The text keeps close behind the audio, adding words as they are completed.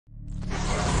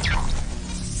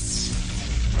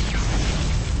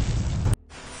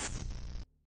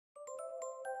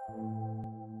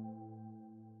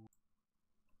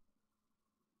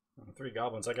3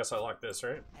 goblins. I guess I like this,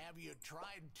 right? Have you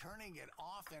tried turning it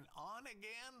off and on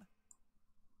again?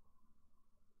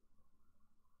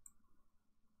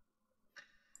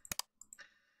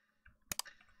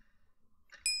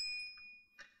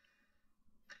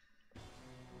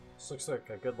 This looks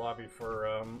like a good lobby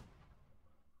for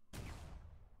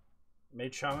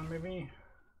Mage Shaman, maybe?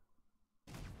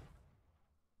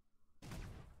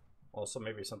 Also,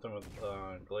 maybe something with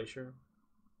Glacier.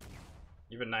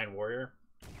 Even 9 Warrior.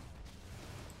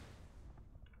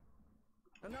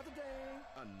 Another day,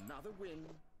 another win.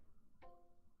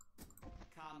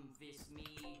 Come this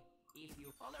me if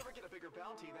you. I'll never get a bigger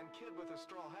bounty than Kid with a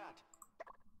straw hat.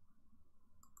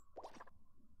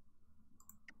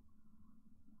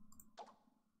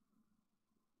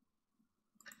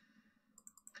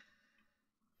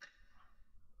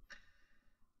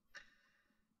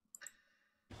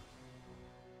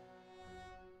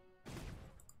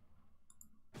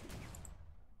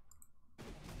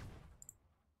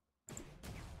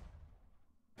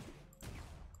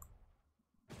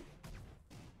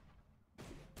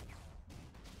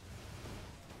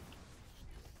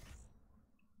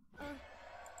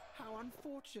 How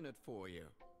unfortunate for you.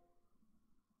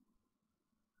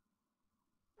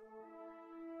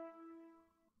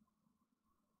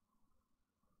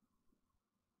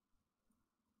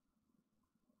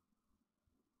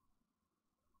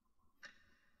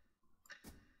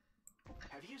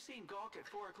 Have you seen Gawk at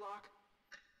 4 o'clock?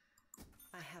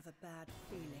 I have a bad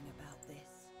feeling about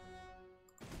this.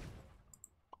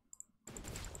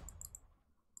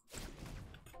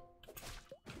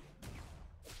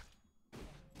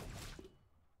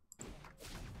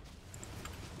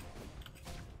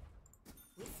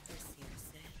 Whispers here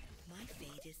said my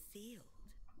fate is sealed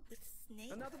with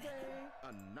snake Another venom.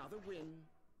 day, another win.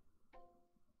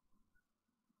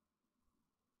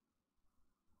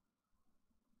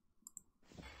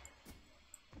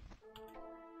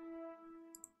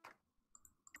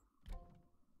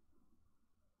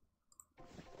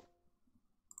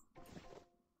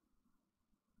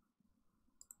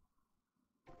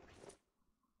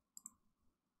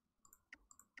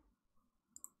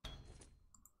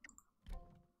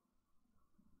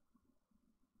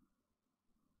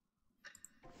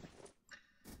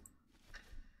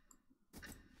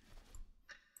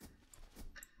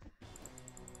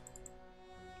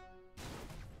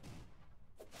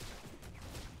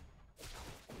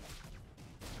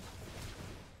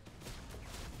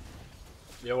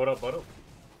 Yo, what up, buddo?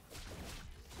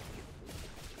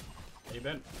 How you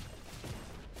been?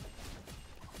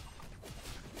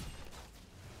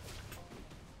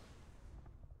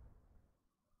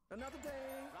 Another day,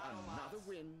 another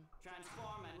win.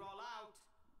 Transform and roll out.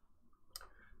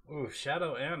 Ooh,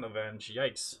 Shadow and Avenge.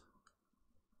 Yikes.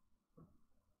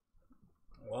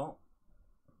 Well.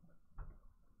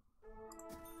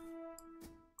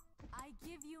 I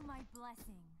give you my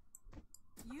blessing.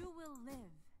 You will live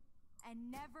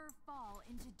and never fall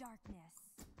into darkness.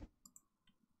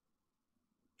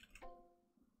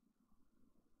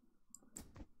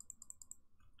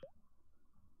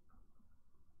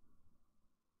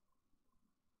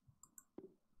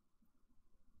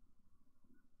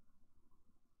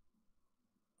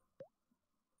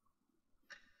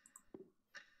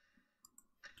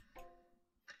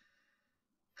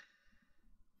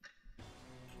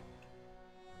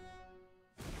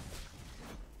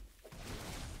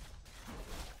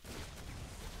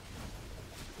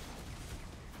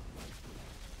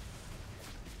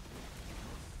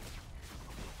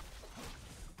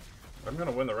 I'm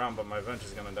gonna win the round, but my Avenge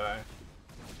is gonna die.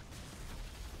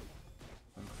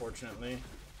 Unfortunately.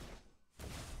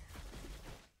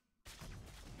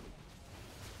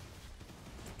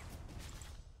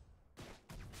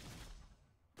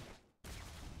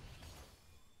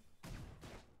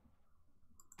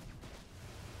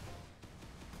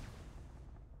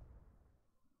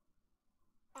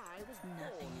 I was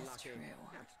Nothing born is lucky. true.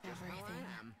 That's just how Everything.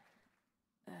 I am.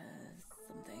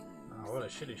 Something. Oh, what a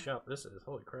shitty shop this is.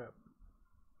 Holy crap.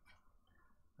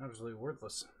 Absolutely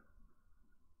worthless.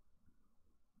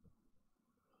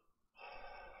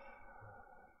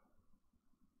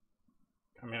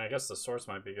 I mean, I guess the source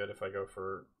might be good if I go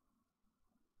for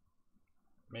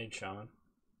Mage Shaman.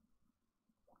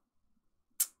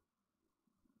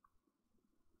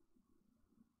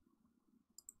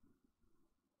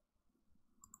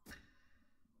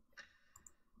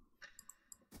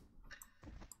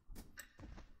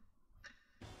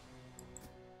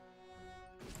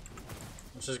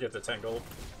 Let's just get the 10 gold.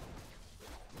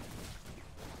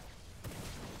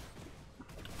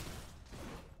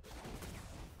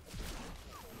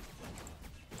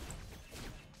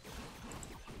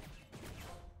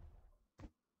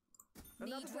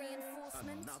 Need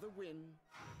reinforcement? Another win.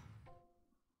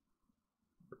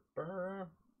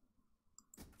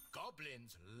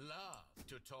 Goblins love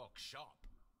to talk shop.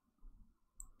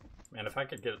 Man, if I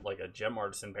could get like a gem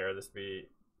artisan pair, this would be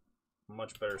a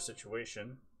much better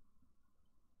situation.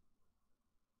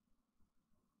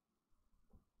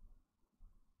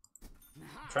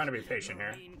 I'm trying to be patient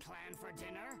here.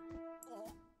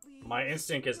 My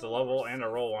instinct is to level and to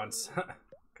roll once,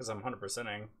 because I'm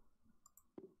 100%ing.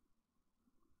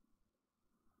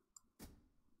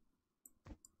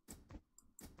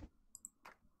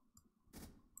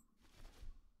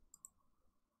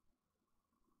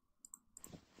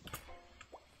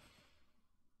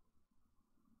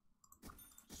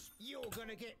 You're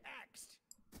gonna get axed.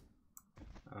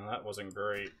 That wasn't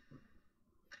great.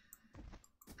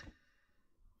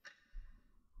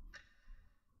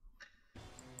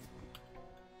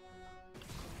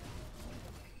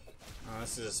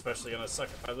 This is especially gonna suck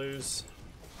if I lose.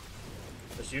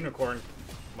 This unicorn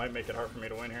might make it hard for me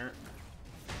to win here.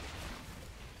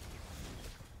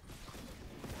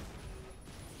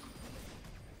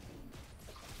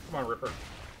 Come on, Ripper.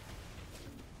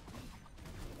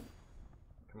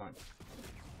 Come on.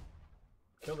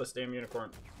 Kill this damn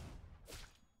unicorn.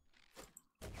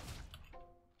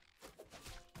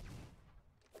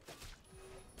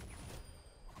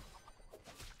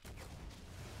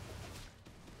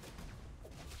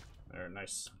 There,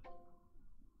 nice.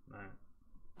 Alright.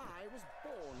 I was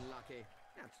born lucky.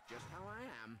 That's just how I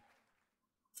am.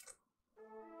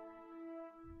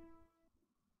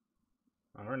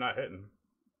 Oh, we're not hitting.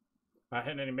 Not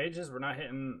hitting any mages. We're not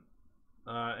hitting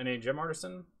any gem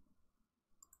artisan.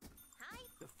 Hi.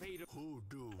 The fate of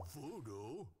hoodoo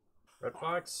voodoo. Red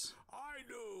Fox. I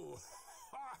do.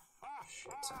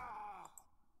 Shit.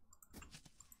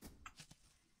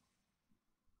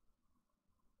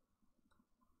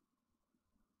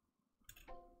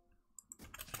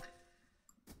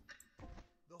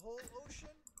 The whole ocean?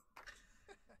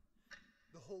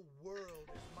 The whole world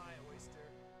is my oyster.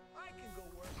 I can go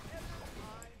wherever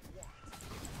I want.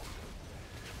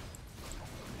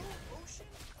 The whole ocean?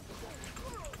 The whole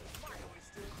world is my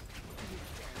oyster.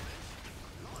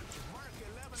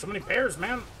 So many pairs,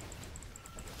 man.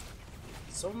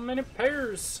 So many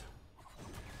pairs.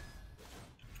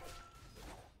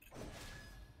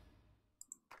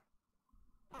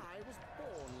 I was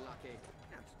born lucky.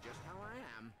 That's just how I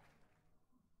am.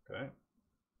 Okay.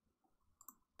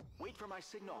 Wait for my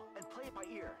signal and play it by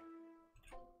ear.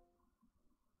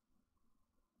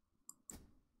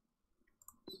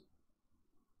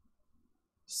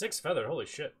 Six feathered, holy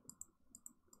shit.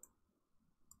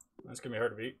 That's gonna be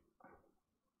hard to beat.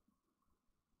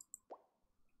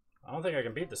 I don't think I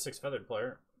can beat the six feathered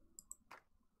player.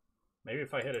 Maybe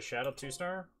if I hit a shadow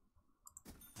 2-star?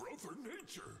 Brother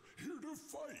Nature, here to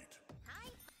fight. Hi.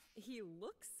 He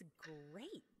looks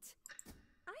great.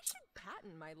 I should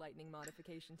patent my lightning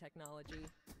modification technology.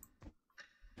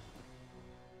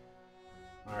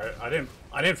 Alright, I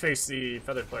didn't face the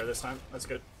feathered player this time. That's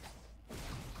good.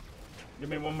 Give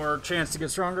me one more chance to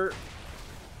get stronger.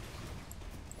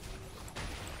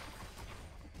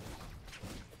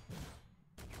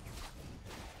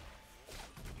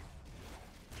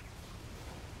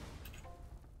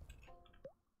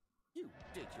 You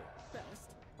did your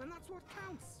best, and that's what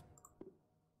counts.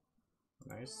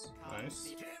 Nice, nice.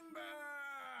 Timber!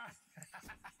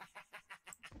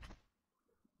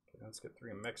 Okay, let's get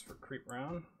 3 mechs for creep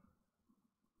round.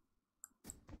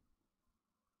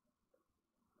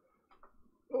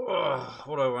 Ugh,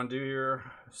 what do I want to do here?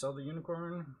 Sell the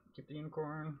unicorn? Keep the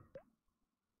unicorn?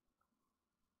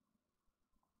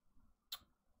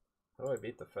 How do I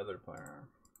beat the feathered player?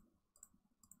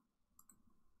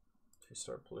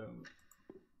 2-star plume.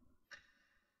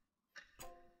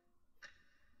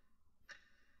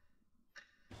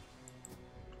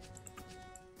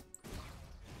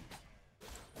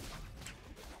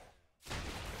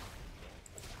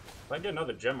 If I get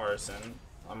another gem artisan,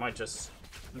 I might just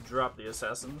drop the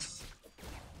assassins.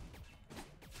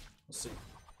 We'll see.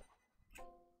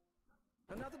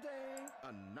 Another day,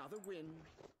 another win.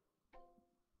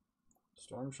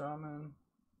 Storm Shaman.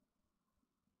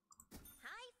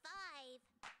 High five.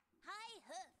 High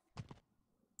hoof.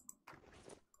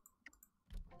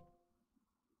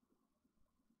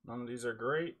 None of these are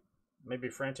great. Maybe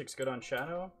Frantic's good on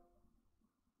Shadow.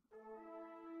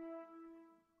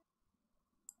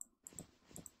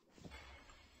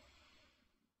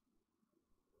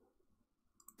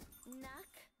 Knock.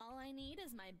 All I need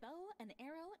is my bow, an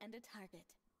arrow, and a target.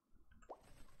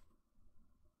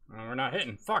 We're not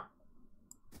hitting. Fuck.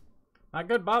 Not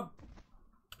good, Bob.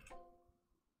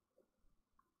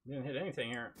 Didn't hit anything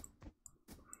here.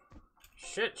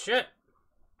 Shit.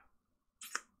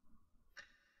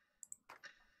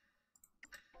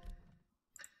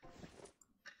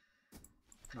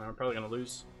 I'm probably gonna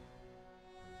lose.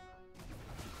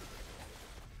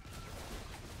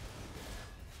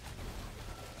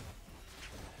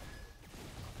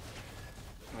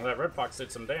 Well, that red fox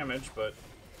did some damage, but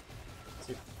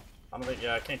see, I don't think.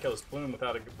 Yeah, I can't kill his plume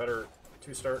without a better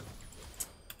 2-start.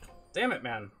 Damn it,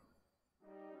 man!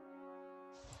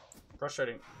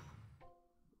 Frustrating.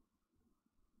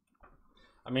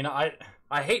 I mean, I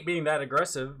hate being that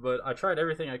aggressive, but I tried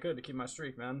everything I could to keep my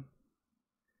streak, man.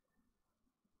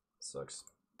 Sucks.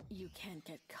 You can't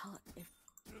get caught if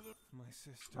My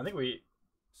sister. I think we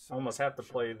almost have to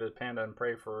play the Panda and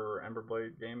Prey for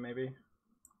Emberblade game, maybe.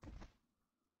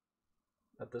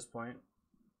 At this point.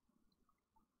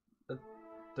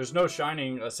 There's no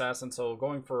Shining Assassin, so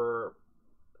going for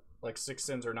like 6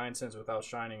 sins or 9 sins without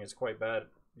Shining is quite bad.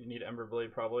 You need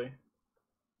Emberblade, probably.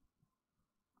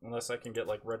 Unless I can get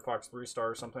like Red Fox 3-star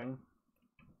or something.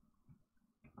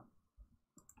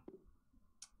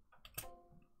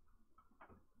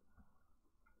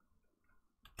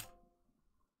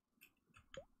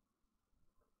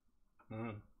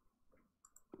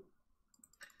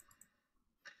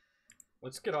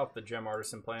 Let's get off the Gem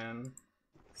Artisan plan.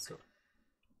 So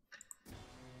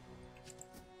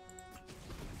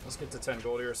let's get to 10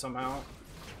 gold here somehow.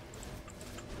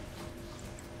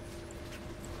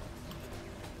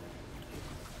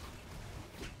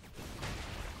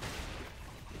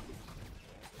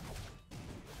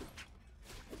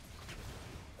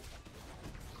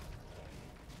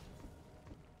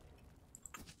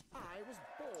 I was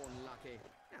born lucky.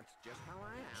 That's just how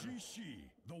I am. Shishi,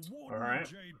 the warden Alright. of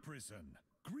Jade Prison.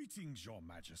 Greetings, Your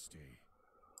Majesty.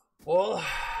 Well,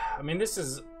 I mean, this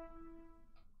is...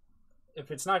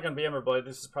 If it's not going to be Emberblade,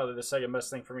 this is probably the second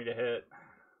best thing for me to hit.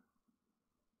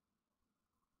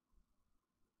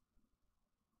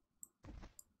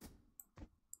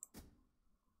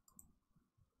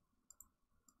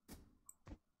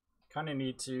 Kind of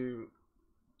need to...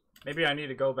 Maybe I need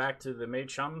to go back to the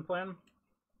Mage Shaman plan.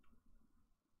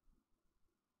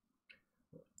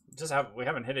 We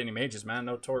haven't hit any mages, man.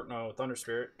 No Tort, no Thunder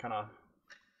Spirit. Kind of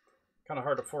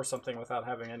hard to force something without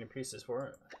having any pieces for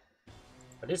it.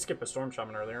 I did skip a Storm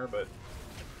Shaman earlier, but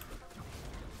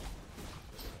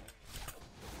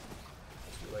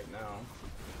too late now.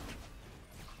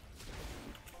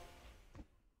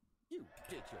 You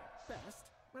did your best,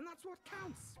 and that's what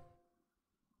counts.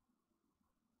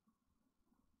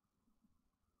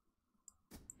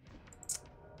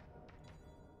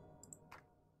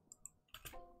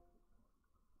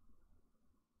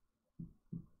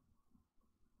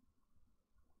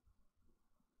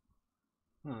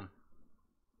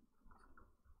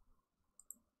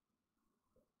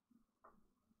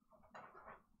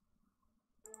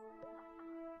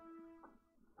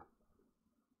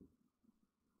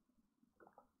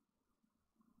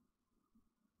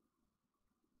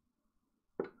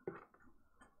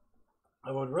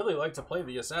 I would really like to play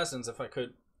the Assassins if I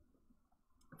could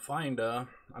find, I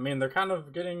mean, they're kind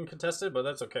of getting contested, but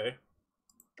that's okay.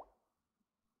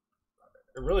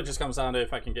 It really just comes down to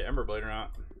if I can get Emberblade or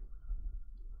not.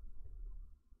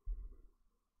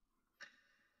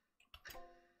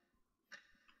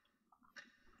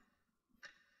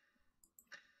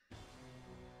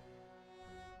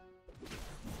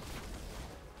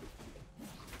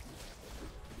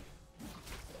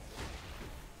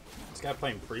 This guy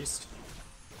playing Priest.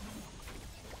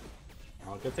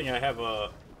 Oh, good thing I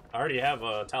already have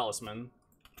a Talisman.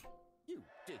 You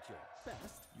did your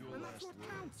best, and that's what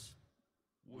counts.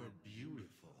 Were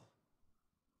beautiful.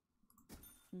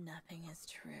 nothing is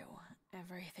true.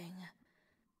 Everything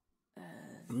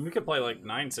I mean, we could play like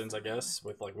 9 sins, I guess,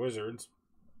 with like wizards.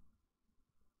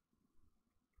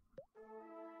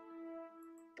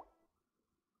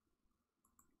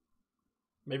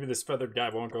 Maybe this feathered guy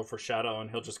won't go for Shadow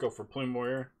and he'll just go for Plume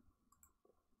Warrior.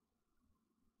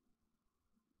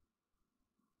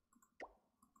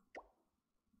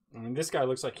 I mean, this guy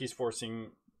looks like he's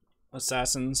forcing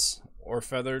Assassins or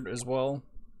Feathered as well.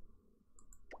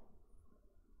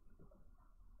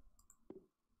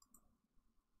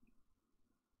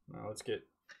 Now let's get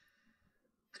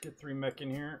 3 mech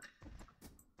in here.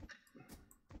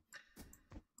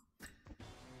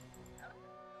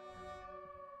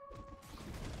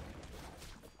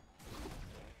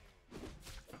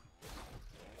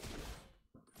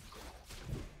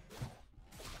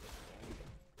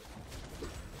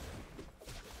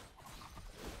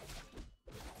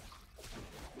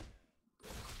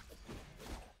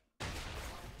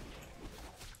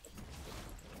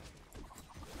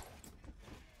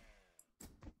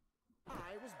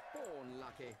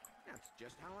 lucky. That's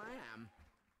just how I am.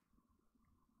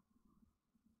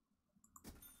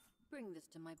 Bring this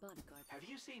to my bodyguard. Have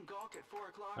you seen Gawk at 4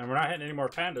 o'clock? And we're not hitting any more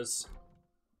pandas.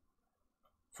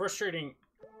 Frustrating.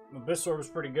 Abyss Orb is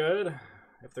pretty good.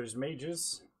 If there's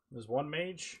mages. There's one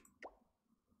mage.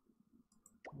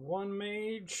 One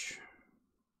mage.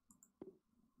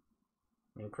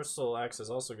 I mean, Crystal Axe is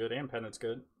also good, and Pendant's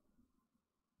good.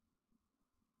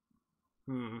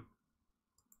 I'll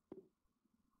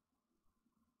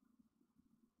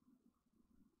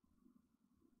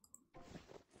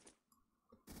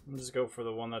just go for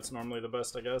the one that's normally the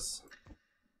best, I guess.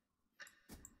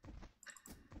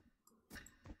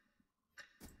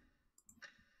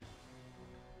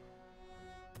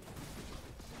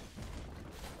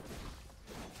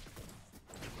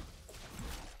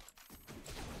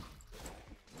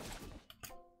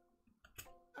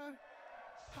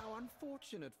 How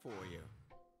unfortunate for you.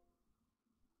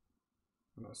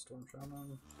 No Storm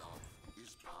Shaman.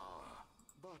 Is power.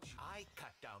 But I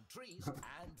cut down trees and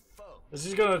foam. This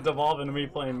is gonna devolve into me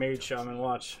playing Mage Shaman,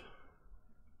 watch.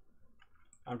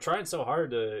 I'm trying so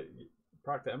hard to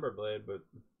proc the Ember Blade, but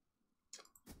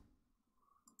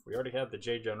we already have the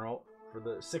J General for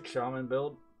the 6 Shaman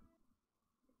build.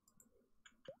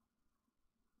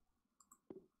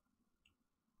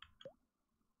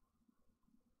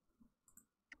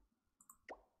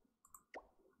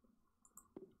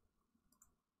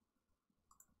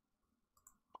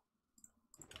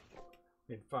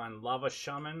 Need to find Lava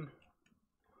Shaman,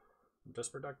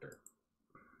 Dust Protector.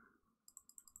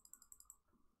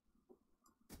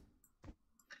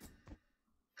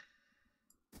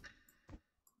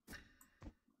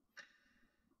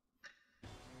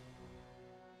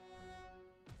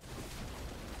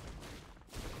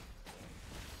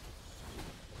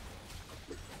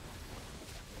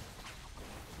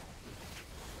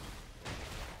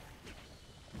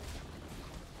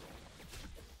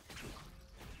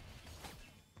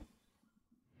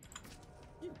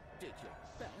 Did your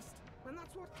best, and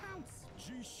that's what counts.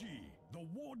 Jishi, the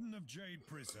Warden of Jade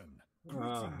Prison.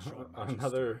 Greetings, Your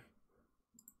Majesty.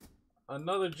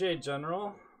 Another Jade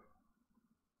General.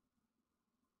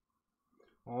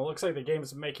 Well, it looks like the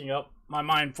game's making up my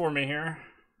mind for me here.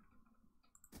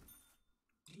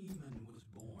 Demon was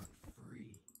born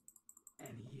free,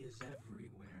 and he is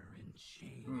everywhere in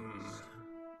chains.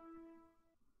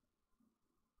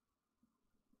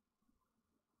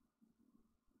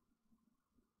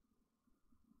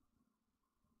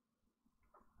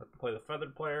 Have to play the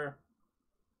Feathered player,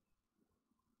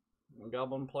 the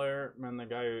Goblin player, and the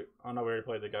guy who, oh no, we already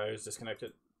played the guy who's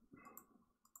disconnected.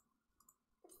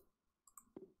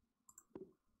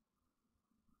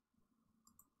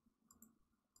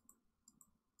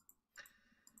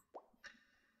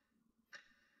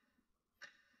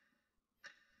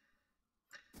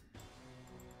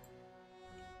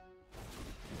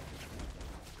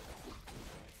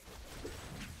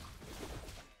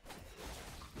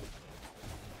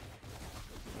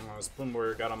 Spoon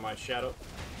Warrior got on my shadow.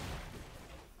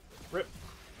 Rip.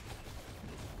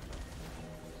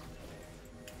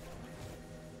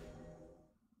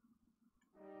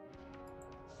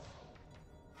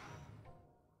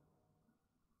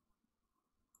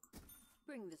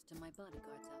 Bring this to my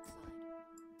bodyguards outside.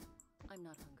 I'm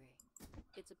not hungry.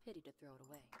 It's a pity to throw it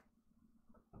away.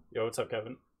 Yo, what's up,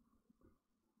 Kevin?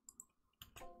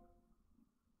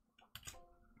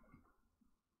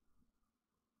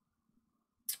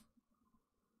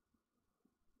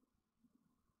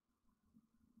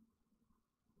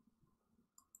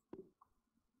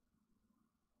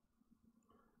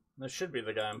 This should be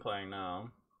the guy I'm playing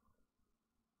now.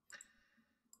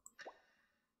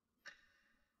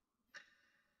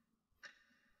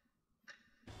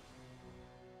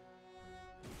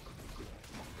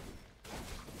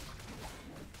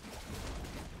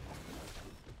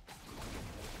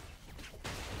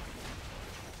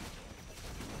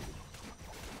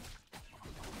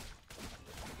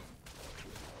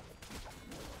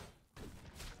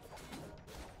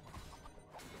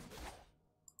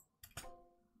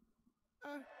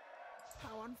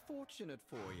 How unfortunate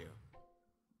for you.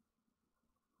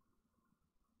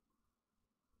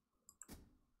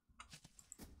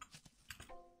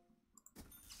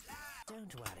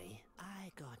 Don't worry,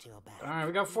 I got your back. Alright,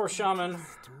 we got 4 Shaman.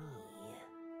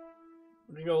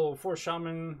 We go 4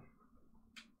 Shaman.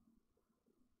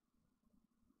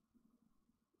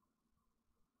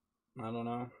 I don't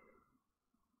know.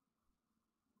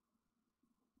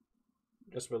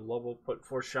 Guess with level put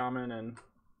 4 Shaman and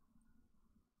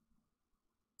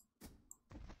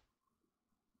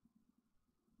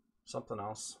something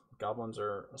else. Goblins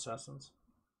or assassins.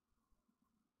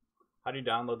 How do you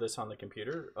download this on the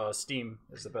computer? Steam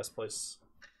is the best place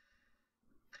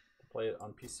to play it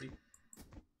on PC.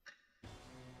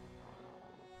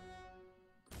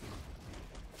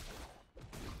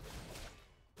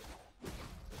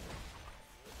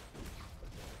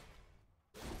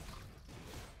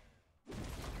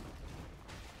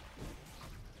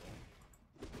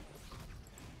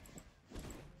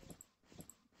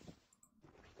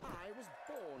 I was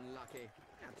born lucky.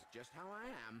 That's just how I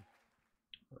am.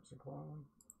 What's it called?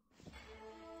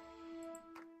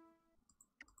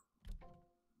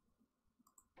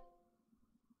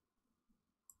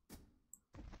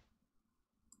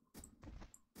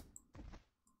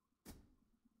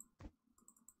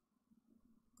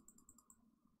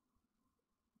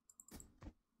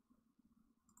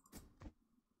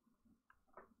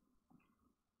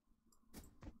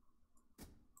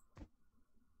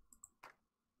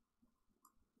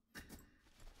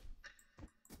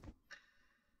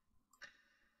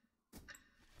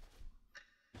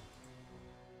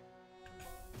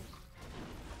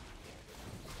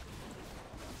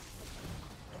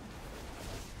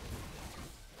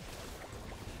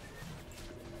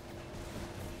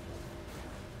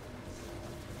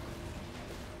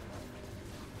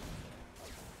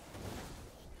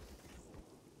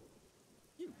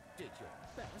 You did your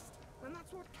best, and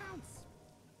that's what counts.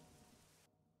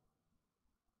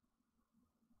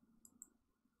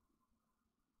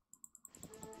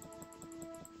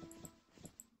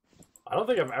 I don't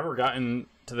think I've ever gotten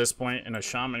to this point in a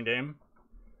shaman game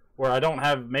where I don't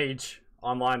have mage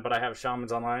online, but I have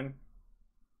shamans online.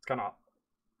 It's kind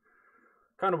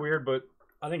of weird, but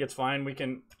I think it's fine. We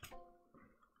can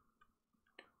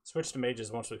switch to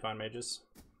mages once we find mages.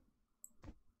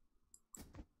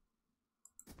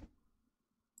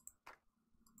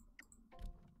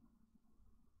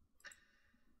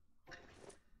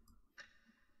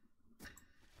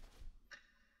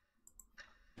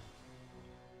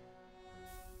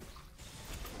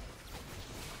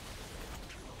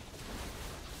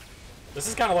 This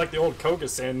is kind of like the old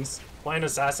Koga-sins, playing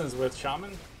assassins with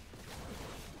shaman.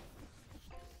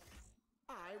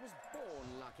 I was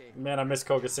born lucky. Man, I miss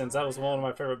Koga-sins. That was one of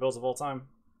my favorite builds of all time.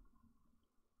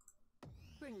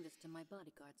 Bring this to my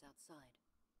bodyguards outside.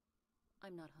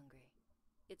 I'm not hungry.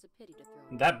 It's a pity to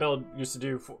throw. That build used to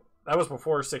do... That was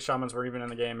before 6 shamans were even in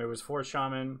the game. It was 4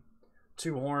 shaman,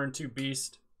 2 horn, 2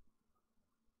 beast,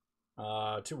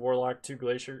 2 warlock, 2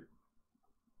 glacier.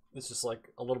 It's just like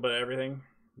a little bit of everything.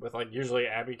 With like usually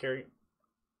Abby carry.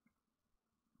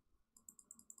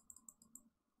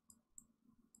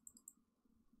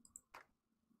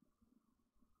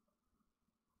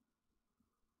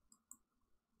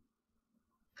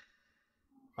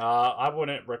 I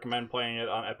wouldn't recommend playing it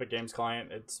on Epic Games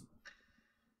Client. It's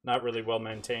not really well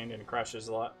maintained and it crashes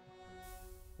a lot.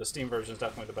 The Steam version is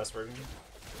definitely the best version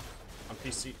on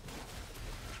PC.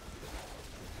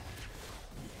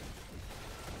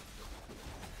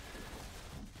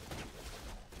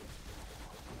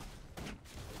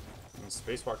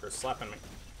 Spacewalker's slapping me.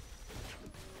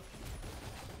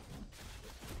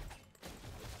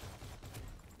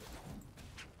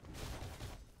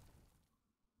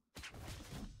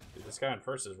 Dude, this guy in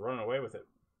first is running away with it.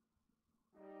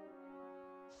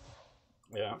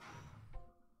 Yeah.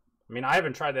 I mean, I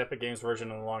haven't tried the Epic Games version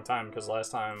in a long time because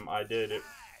last time I did, it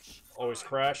always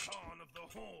crashed.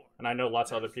 And I know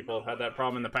lots of other people have had that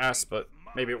problem in the past, but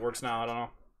maybe it works now, I don't know.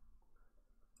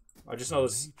 I just know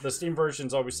the Steam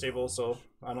version's always stable, so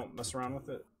I don't mess around with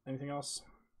it. Anything else?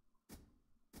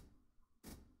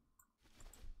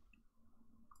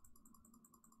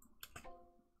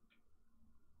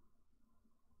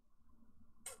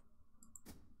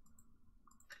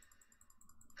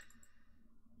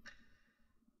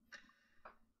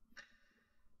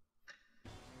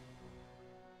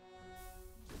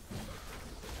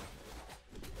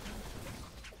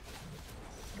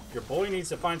 Your boy needs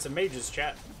to find some mages,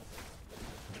 chat.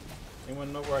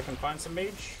 Anyone know where I can find some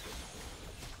mage?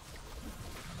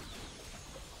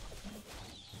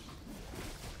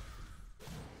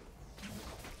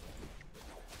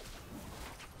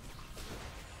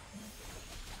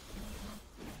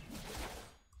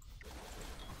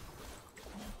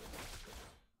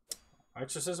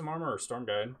 Exorcism armor or storm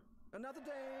guide? Another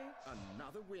day,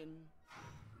 another win.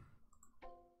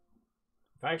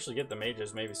 If I actually get the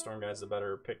mages, maybe storm guide's the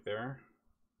better pick there.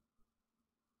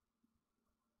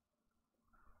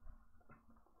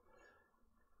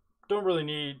 Don't really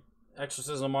need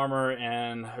exorcism armor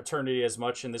and eternity as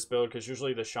much in this build because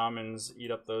usually the shamans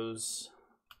eat up those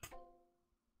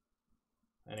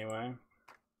anyway.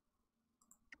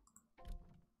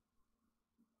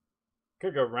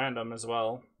 Could go random as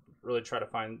well really try to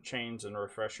find chains and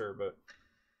refresher, but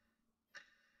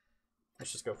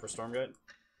let's just go for Storm Guide.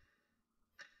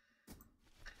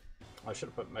 I should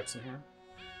have put mechs in here.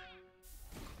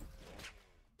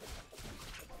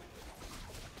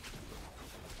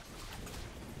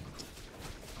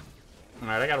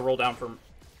 Alright, I gotta roll down for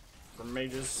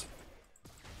mages.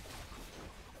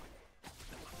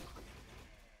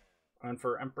 And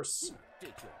for Empress. You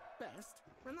did your best,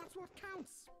 and that's what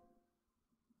counts.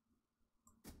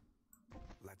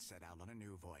 Let's set out on a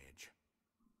new voyage.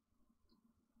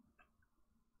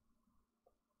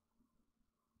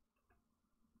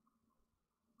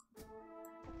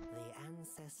 The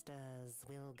ancestors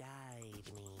will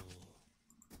guide me.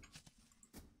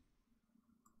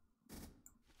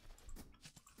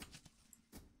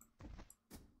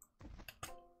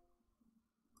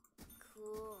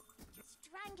 Cool.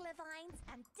 Strangler vines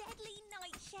and deadly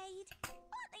nightshade.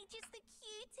 Aren't they just the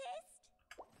cutest?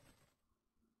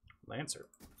 Lancer.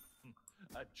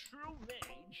 A true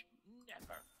mage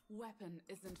never. Weapon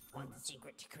isn't One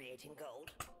secret to creating gold.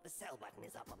 The sell button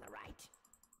is up on the right.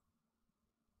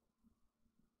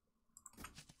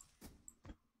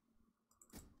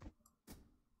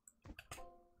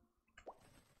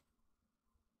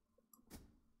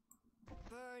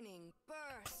 Burning,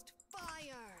 burst,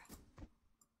 fire!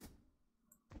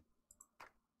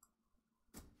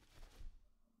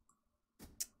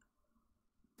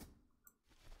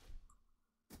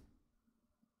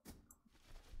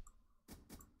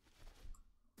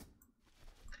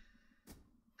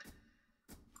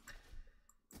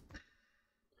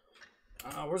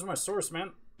 Where's my source,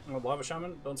 man? Oh, Lava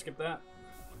Shaman, don't skip that.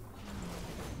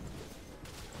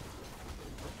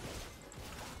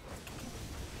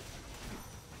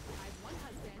 I've one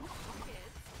husband,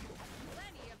 kids,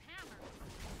 plenty of hammers.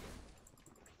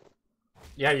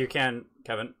 Yeah, you can,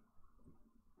 Kevin.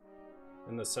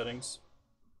 In the settings.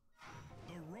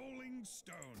 The Rolling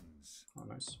Stones. Oh,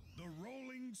 nice. The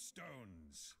Rolling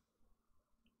Stones.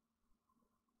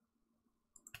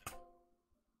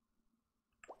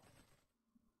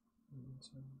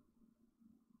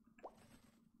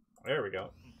 There we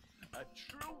go. A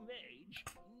true mage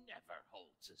never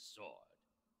holds a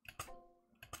sword.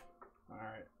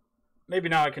 Alright. Maybe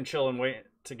now I can chill and wait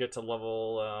to get to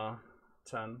level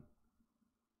 10.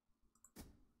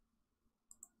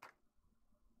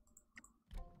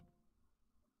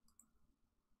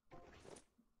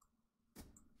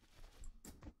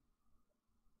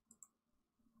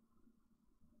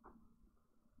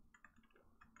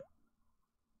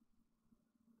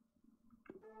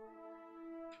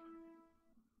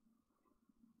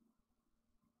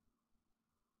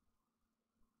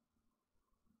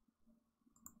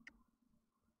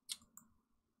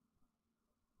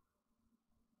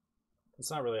 It's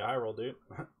not really a high roll, dude.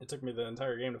 It took me the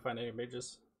entire game to find any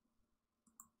mages.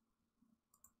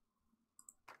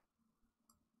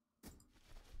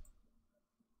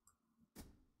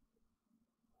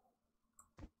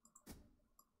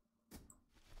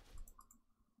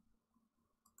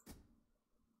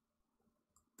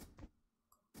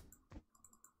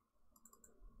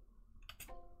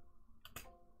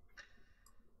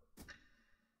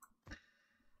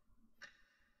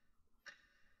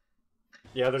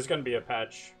 Yeah, there's gonna be a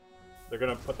patch. They're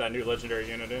gonna put that new legendary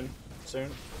unit in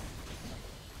soon.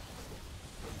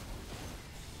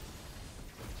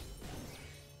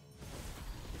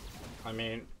 I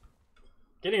mean,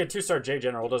 getting a 2-star J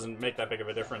General doesn't make that big of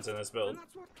a difference in this build. And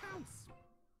that's what counts.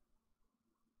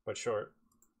 But short.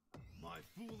 My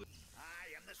fool.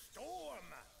 I am the storm.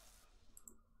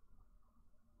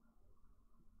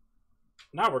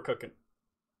 Now we're cooking.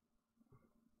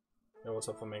 Yo, what's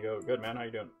up, Flamingo? Good, man. How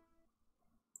you doing?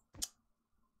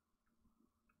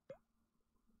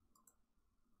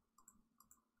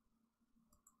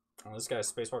 Oh, this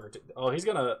guy's Spacewalker 2. Oh, he's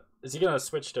gonna... Is he gonna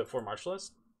switch to 4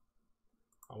 Martialist?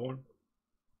 I won't.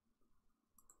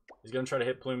 He's gonna try to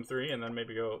hit Plume 3 and then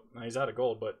maybe go... Now, he's out of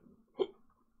gold, but...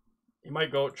 He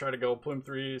might try to go Plume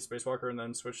 3, Spacewalker, and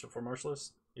then switch to 4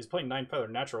 Martialist. He's playing 9 Feather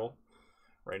Natural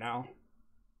right now.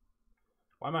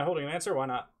 Why am I holding Lancer? Why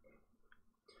not?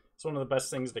 It's one of the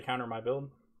best things to counter my build.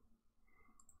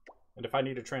 And if I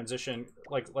need to transition...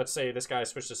 Like, let's say this guy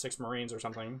switched to 6 Marines or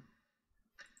something...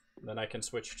 Then I can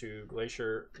switch to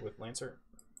Glacier with Lancer.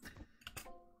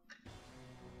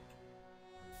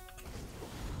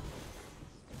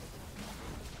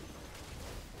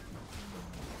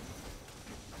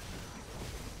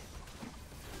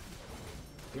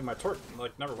 Dude, my torque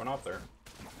like never went off there.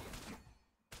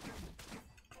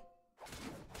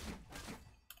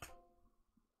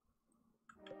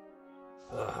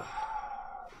 Ugh.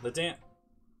 The damn.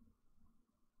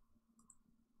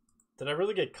 Did I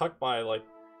really get cucked by like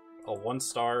a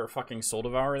 1-star fucking Soul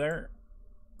Devourer there.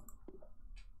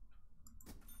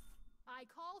 I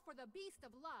call for the beast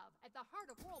of love at the heart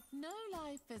of world. No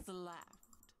life is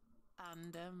left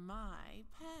under my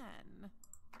pen.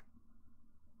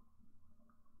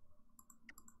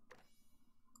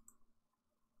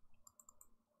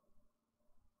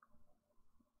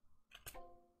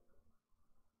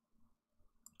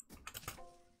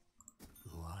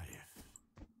 Life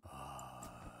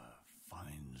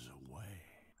finds a way.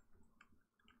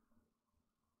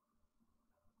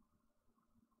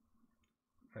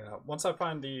 Yeah, once I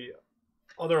find the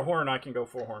other horn, I can go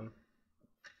 4-horn.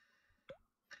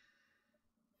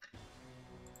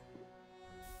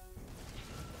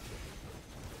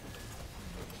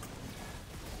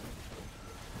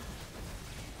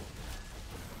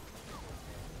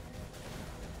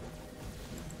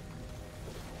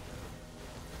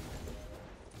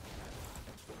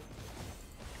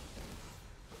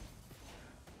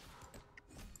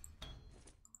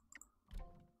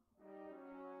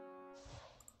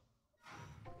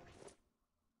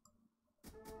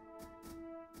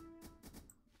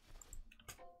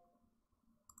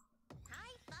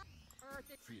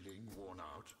 Feeling worn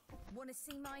out? Wanna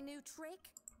see my new trick?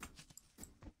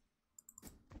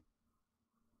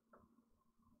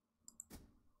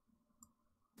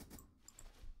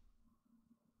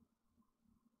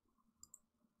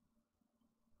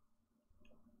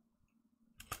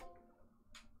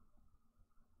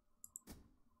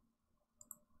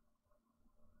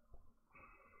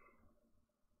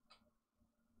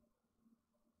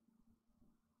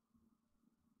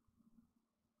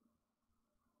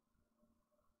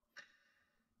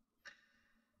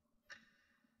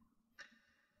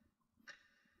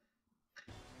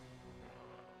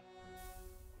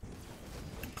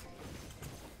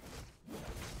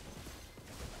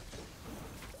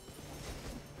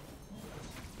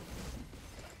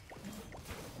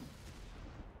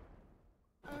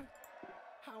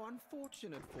 How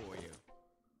unfortunate for you.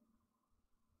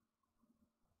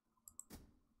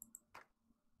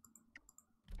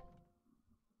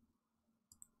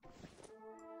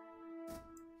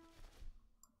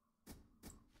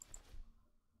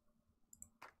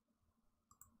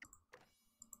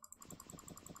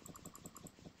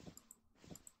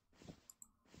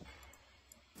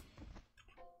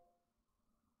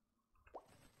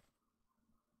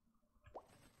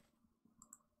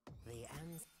 The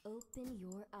Ents. Open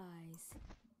your eyes.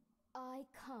 I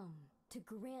come to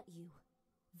grant you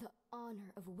the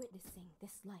honor of witnessing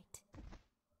this light.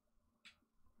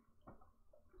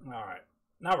 Alright,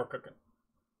 now we're cooking.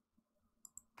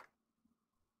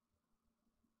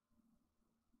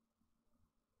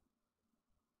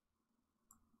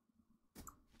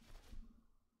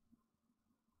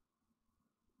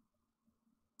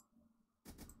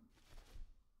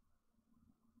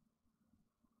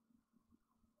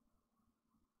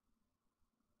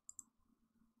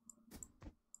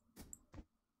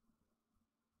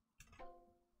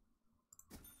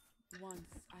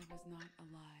 Once I was not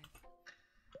alive,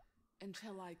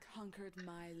 until I conquered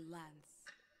my lance.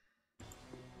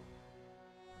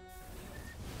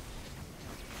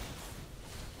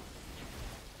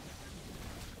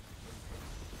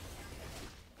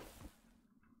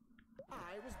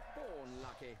 I was born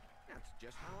lucky. That's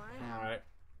just how I am. Alright.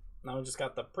 Now we just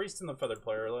got the priest and the feathered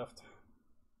player left.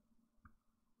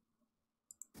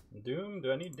 Doom?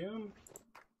 Do I need Doom?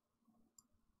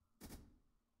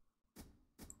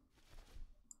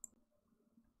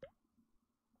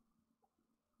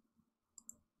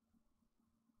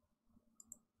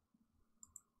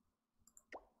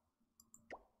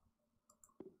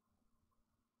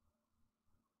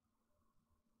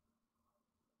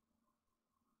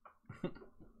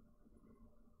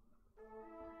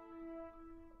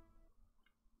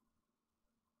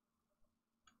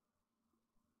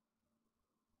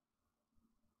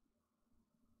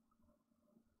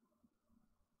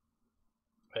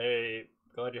 Hey,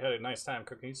 glad you had a nice time,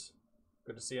 Cookies.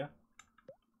 Good to see ya.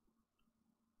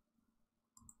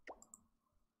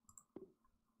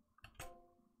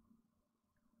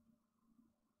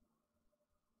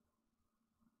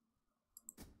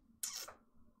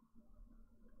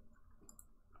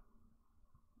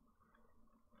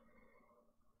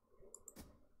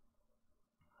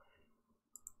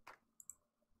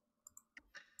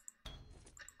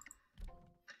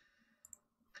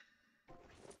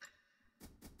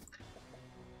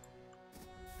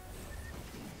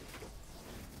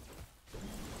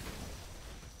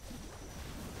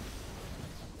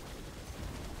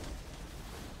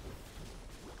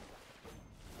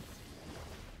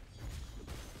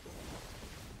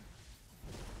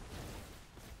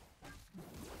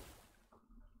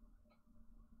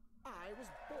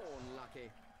 born lucky.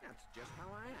 That's just how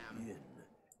I am. Yin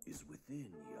is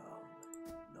within young,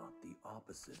 not the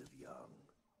opposite of young.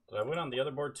 Did I win on the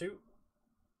other board too?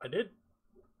 I did.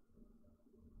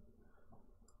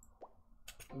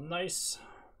 Nice.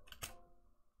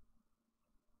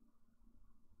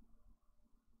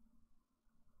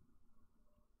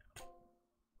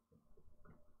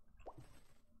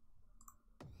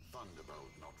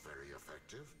 Thunderbolt not very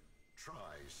effective. Try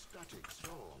Static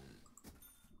Storm.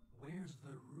 Where's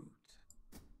the root?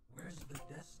 Where's the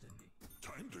destiny?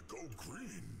 Time to go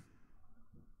green.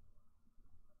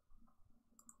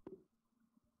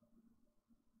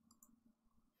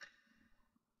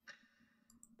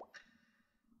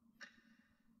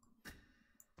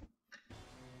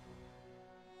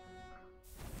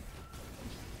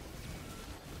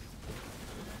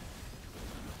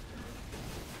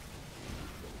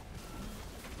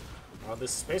 Oh,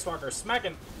 this Spacewalker's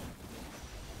smacking.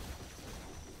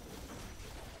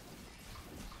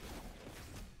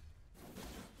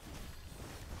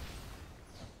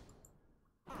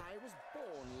 I was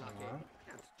born lucky.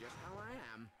 That's just how I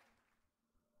am.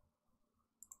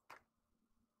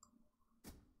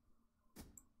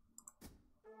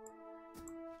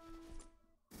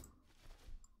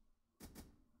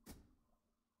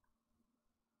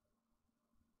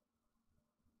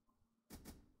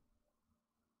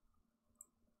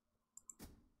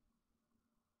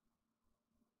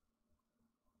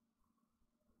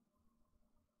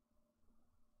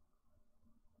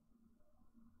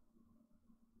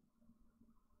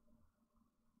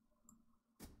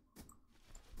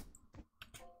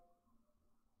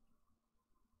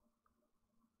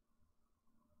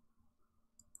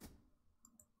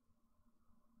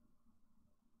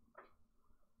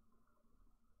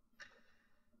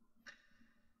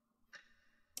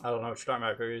 I don't know what you're talking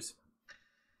about, Cruz.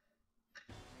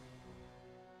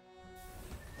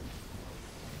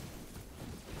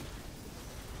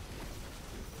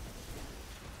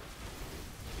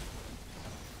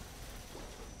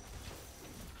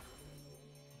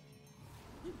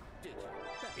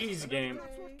 Easy game.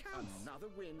 Another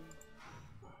win.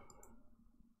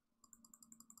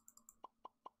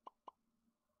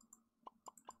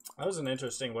 That was an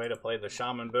interesting way to play the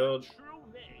shaman build. True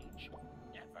mage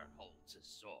never holds a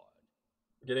sword.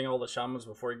 Getting all the shamans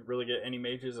before you really get any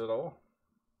mages at all.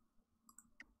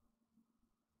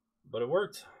 But it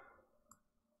worked.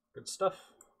 Good stuff.